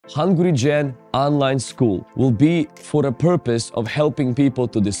HungryGen Online School will be for the purpose of helping people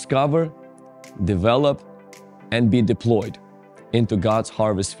to discover, develop, and be deployed into God's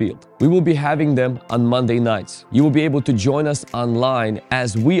harvest field. We will be having them on Monday nights. You will be able to join us online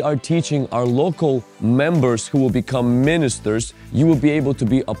as we are teaching our local members who will become ministers. You will be able to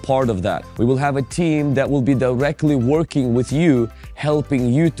be a part of that. We will have a team that will be directly working with you,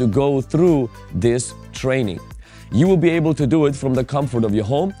 helping you to go through this training. You will be able to do it from the comfort of your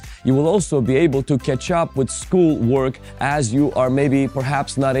home. You will also be able to catch up with school work as you are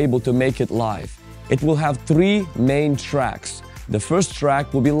perhaps not able to make it live. It will have 3 main tracks. The first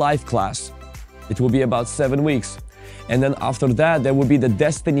track will be live class. It will be about 7 weeks. And then after that, there will be the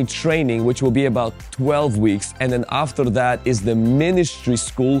Destiny training, which will be about 12 weeks. And then after that is the ministry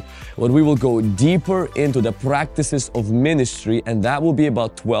school, where we will go deeper into the practices of ministry, and that will be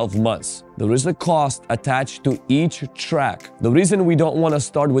about 12 months. There is a cost attached to each track. The reason we don't want to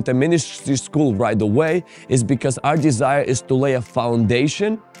start with the ministry school right away is because our desire is to lay a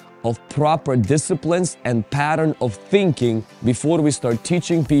foundation of proper disciplines and pattern of thinking before we start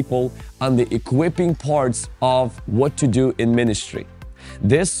teaching people on the equipping parts of what to do in ministry.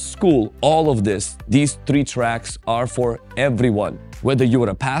 This school, all of these 3 tracks are for everyone. Whether you are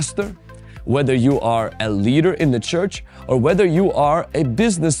a pastor, whether you are a leader in the church, or whether you are a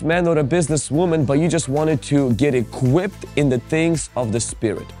businessman or a businesswoman, but you just wanted to get equipped in the things of the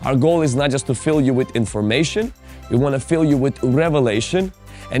Spirit. Our goal is not just to fill you with information, we want to fill you with revelation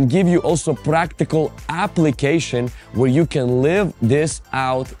and give you also practical application where you can live this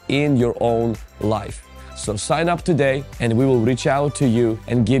out in your own life. So sign up today and we will reach out to you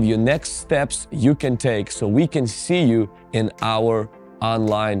and give you next steps you can take so we can see you in our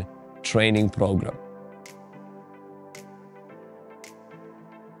online training program.